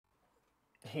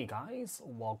Hey guys,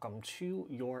 welcome to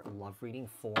your love reading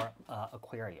for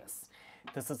Aquarius.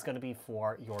 This is going to be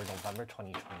for your November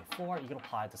 2024. You can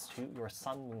apply this to your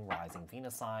Sun, Moon, Rising,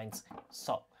 Venus signs.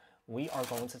 So we are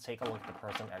going to take a look at the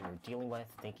person that you're dealing with,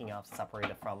 thinking of,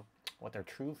 separated from, what their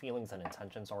true feelings and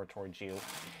intentions are towards you.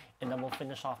 And then we'll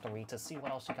finish off the read to see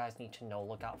what else you guys need to know,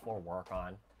 look out for, work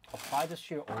on. Apply this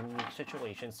to your own unique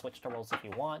situation. Switch the roles if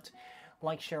you want.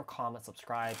 Like, share, comment,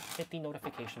 subscribe, hit the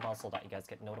notification bell so that you guys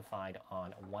get notified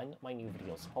on when my new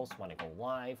videos post, when I go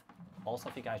live. Also,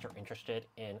 if you guys are interested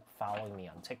in following me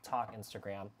on TikTok,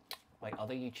 Instagram, my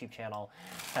other YouTube channel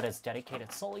that is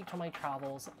dedicated solely to my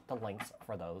travels, the links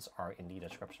for those are in the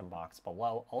description box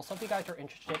below. Also, if you guys are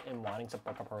interested in wanting to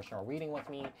book a personal reading with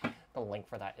me, the link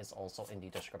for that is also in the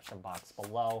description box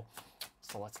below.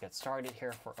 So let's get started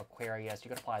here for Aquarius. You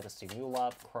can apply this to new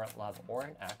love, current love, or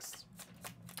an ex.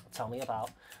 Tell me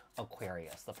about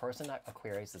Aquarius, the person that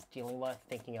Aquarius is dealing with,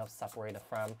 thinking of, separated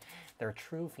from, their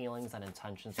true feelings and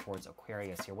intentions towards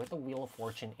Aquarius here with the Wheel of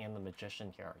Fortune and the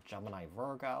Magician here, Gemini,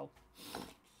 Virgo.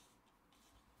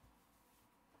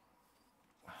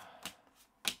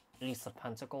 Ace of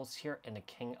Pentacles here and the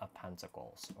King of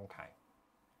Pentacles. Okay.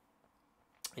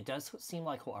 It does seem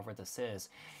like whoever this is,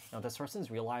 this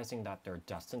person's realizing that they're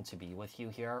destined to be with you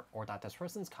here, or that this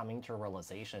person's coming to a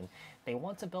realization they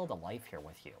want to build a life here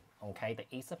with you, okay? The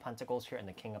Ace of Pentacles here and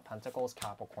the King of Pentacles,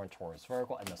 Capricorn, Taurus,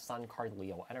 Virgo, and the Sun card,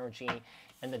 Leo energy,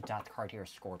 and the Death card here,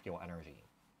 Scorpio energy.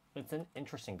 It's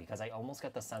interesting because I almost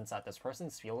get the sense that this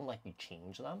person's feeling like you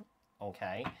change them,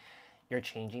 okay? You're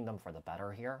changing them for the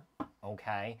better here,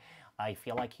 okay? I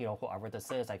feel like, whoever this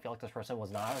is, I feel like this person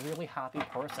was not a really happy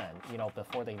person,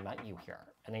 before they met you here.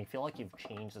 And I feel like you've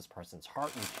changed this person's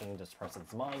heart, you've changed this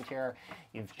person's mind here,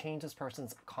 you've changed this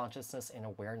person's consciousness and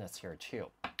awareness here too,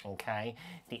 okay?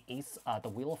 The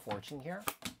Wheel of Fortune here,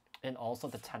 and also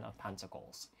the Ten of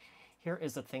Pentacles. Here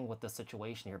is the thing with the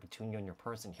situation here between you and your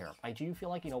person here. I do feel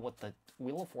like, with the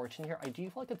Wheel of Fortune here, I do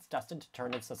feel like it's destined to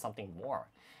turn into something more.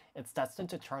 It's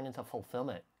destined to turn into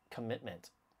fulfillment,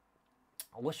 commitment,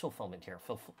 wish fulfillment here.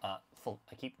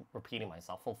 I keep repeating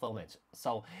myself, fulfillment.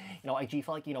 So, I do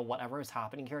feel like, whatever is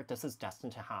happening here, this is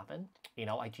destined to happen.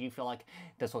 I do feel like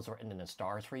this was written in the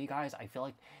stars for you guys. I feel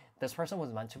like this person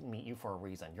was meant to meet you for a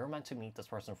reason. You're meant to meet this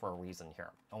person for a reason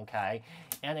here, okay?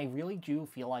 And I really do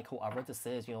feel like whoever this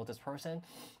is, this person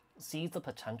sees the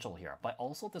potential here, but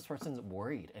also this person's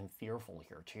worried and fearful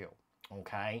here too,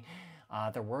 okay?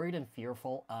 They're worried and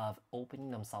fearful of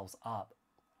opening themselves up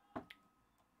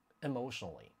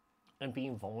emotionally and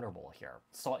being vulnerable here.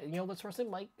 So, this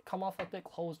person might come off a bit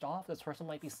closed off. This person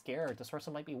might be scared. This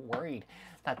person might be worried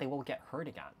that they will get hurt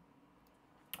again.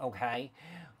 Okay?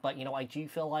 But, I do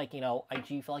feel like,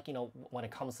 when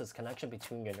it comes to this connection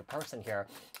between you and your person here,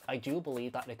 I do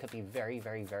believe that it could be very,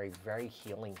 very, very, very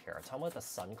healing here. Tell me about the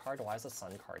Sun card. Why is the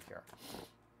Sun card here?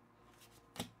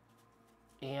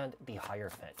 And the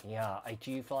Hierophant. Yeah, I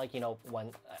do feel like, when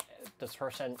this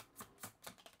person...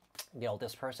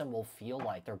 this person will feel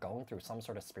like they're going through some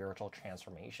sort of spiritual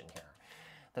transformation here.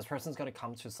 This person's going to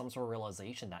come to some sort of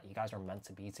realization that you guys are meant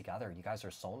to be together. You guys are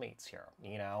soulmates here,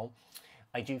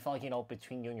 I do feel like,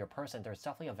 between you and your person, there's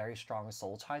definitely a very strong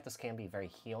soul tie. This can be very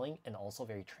healing and also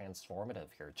very transformative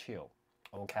here too,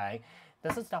 okay?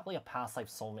 This is definitely a past life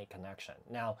soulmate connection.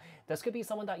 Now, this could be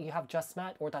someone that you have just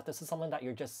met, or that this is someone that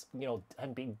you're just,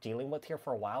 have been dealing with here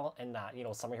for a while, and that,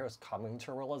 someone here is coming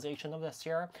to a realization of this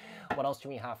here. What else do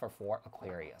we have for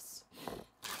Aquarius?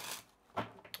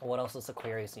 What else does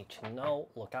Aquarius need to know,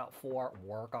 look out for,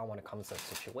 work on when it comes to this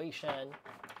situation,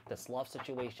 this love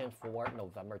situation for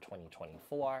November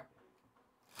 2024?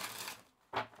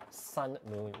 Sun,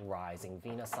 Moon, Rising,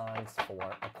 Venus signs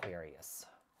for Aquarius.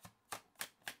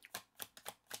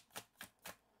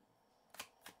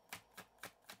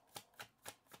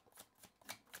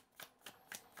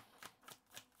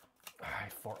 All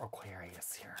right, for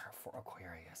Aquarius here, for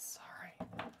Aquarius, all right.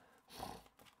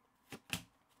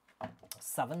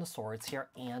 Seven of Swords here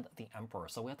and the Emperor.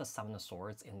 So we have the Seven of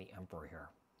Swords and the Emperor here.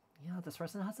 Yeah, this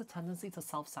person has a tendency to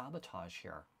self-sabotage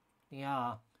here.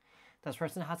 Yeah, this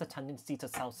person has a tendency to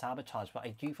self-sabotage, but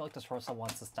I do feel like this person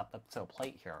wants to step up to the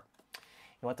plate here.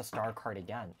 With the Star card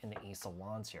again in the Ace of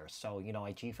Wands here. So,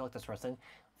 I do feel like this person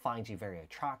finds you very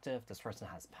attractive. This person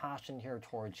has passion here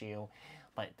towards you.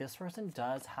 But this person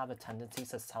does have a tendency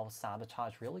to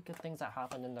self-sabotage really good things that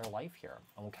happen in their life here,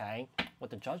 okay? With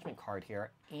the Judgment card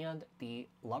here and the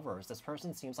Lovers, this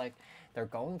person seems like they're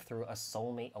going through a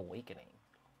soulmate awakening.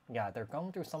 Yeah, they're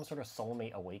going through some sort of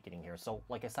soulmate awakening here. So,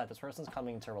 like I said, this person's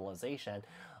coming to realization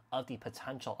of the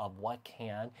potential of what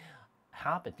can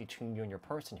happen between you and your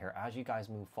person here as you guys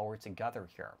move forward together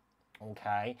here.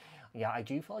 okay? Yeah, I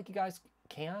do feel like you guys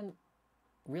can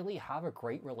really have a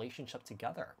great relationship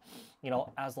together. You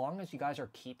know, as long as you guys are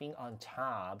keeping on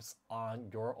tabs on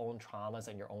your own traumas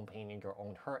and your own pain and your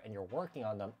own hurt, and you're working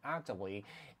on them actively,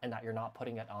 and that you're not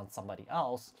putting it on somebody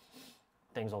else,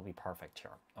 things will be perfect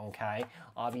here, okay?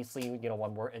 Obviously, you know,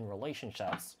 when we're in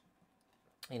relationships,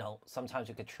 you know, sometimes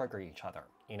we could trigger each other,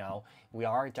 you know? We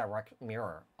are a direct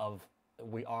mirror of,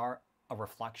 we are a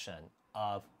reflection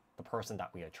of the person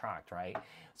that we attract, right?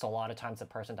 So a lot of times the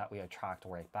person that we attract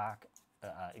right back,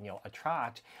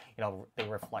 they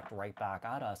reflect right back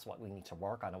at us what we need to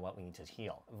work on and what we need to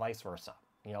heal, vice versa,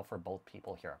 you know, for both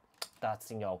people here. That's,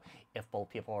 you know, if both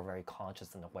people are very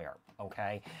conscious and aware,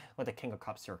 okay? With the King of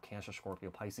Cups here, Cancer, Scorpio,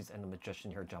 Pisces, and the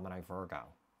Magician here, Gemini, Virgo.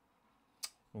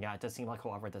 Yeah, it does seem like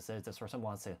whoever this is, this person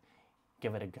wants to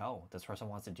give it a go. This person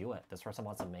wants to do it. This person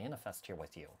wants to manifest here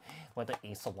with you. With the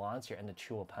Ace of Wands here and the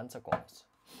Two of Pentacles.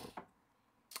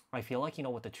 I feel like, you know,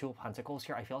 with the Two of Pentacles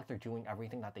here, I feel like they're doing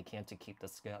everything that they can to keep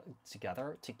this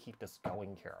together, to keep this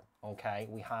going here, okay?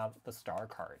 We have the Star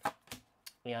card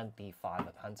and the Five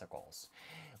of Pentacles.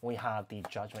 We have the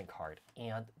Judgment card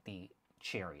and the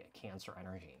Chariot, Cancer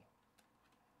energy.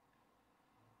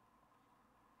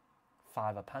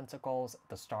 Five of Pentacles,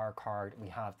 the Star card. We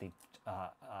have the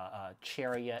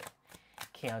Chariot,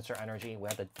 Cancer energy. We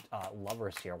have the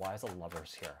Lovers here. Why is the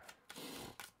Lovers here?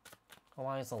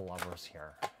 Why is the Lovers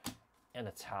here? And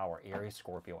the Tower, Aries,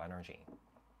 Scorpio energy.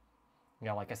 You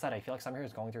know, like I said, I feel like somebody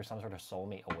is going through some sort of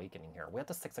soulmate awakening here. We have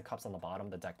the Six of Cups on the bottom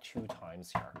of the deck 2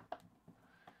 times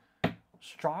here.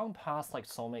 Strong past, like,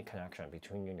 soulmate connection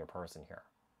between you and your person here.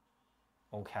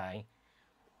 Okay?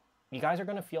 You guys are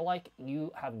going to feel like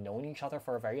you have known each other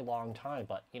for a very long time,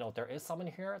 but, you know, there is someone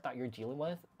here that you're dealing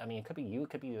with. I mean, it could be you, it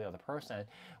could be the other person,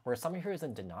 where someone here is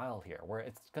in denial here, where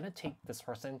it's going to take this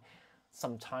person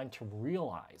some time to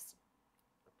realize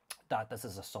that this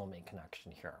is a soulmate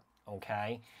connection here,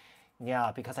 okay?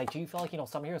 Yeah, because I do feel like, you know,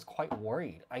 someone here is quite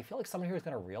worried. I feel like someone here is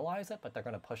going to realize it, but they're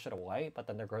going to push it away, but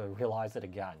then they're going to realize it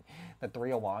again. The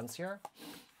Three of Wands here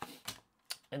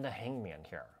and the Hangman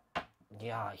here.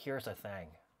 Yeah, here's the thing.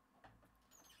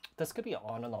 This could be an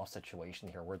on and off situation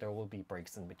here where there will be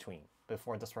breaks in between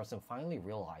before this person finally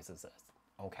realizes this,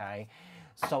 okay?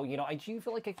 So, you know, I do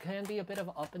feel like it can be a bit of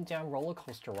an up and down roller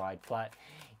coaster ride, but,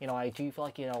 you know, I do feel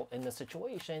like, you know, in this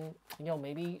situation, you know,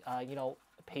 maybe, you know,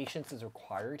 patience is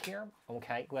required here,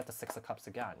 okay? We have the Six of Cups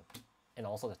again, and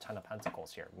also the Ten of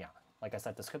Pentacles here. Yeah, like I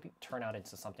said, this could turn out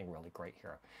into something really great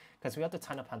here, because we have the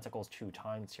Ten of Pentacles 2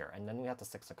 times here, and then we have the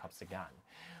Six of Cups again,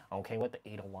 okay, with the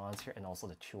Eight of Wands here, and also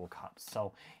the Two of Cups.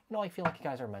 So, you know, I feel like you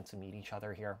guys are meant to meet each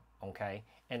other here, okay?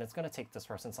 And it's going to take this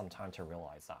person some time to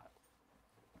realize that.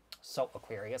 So,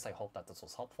 Aquarius, I hope that this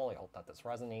was helpful. I hope that this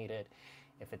resonated.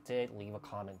 If it did, leave a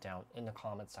comment down in the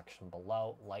comment section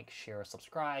below. Like, share,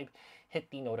 subscribe, hit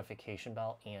the notification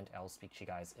bell, and I'll speak to you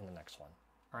guys in the next one.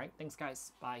 All right, thanks,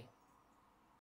 guys. Bye.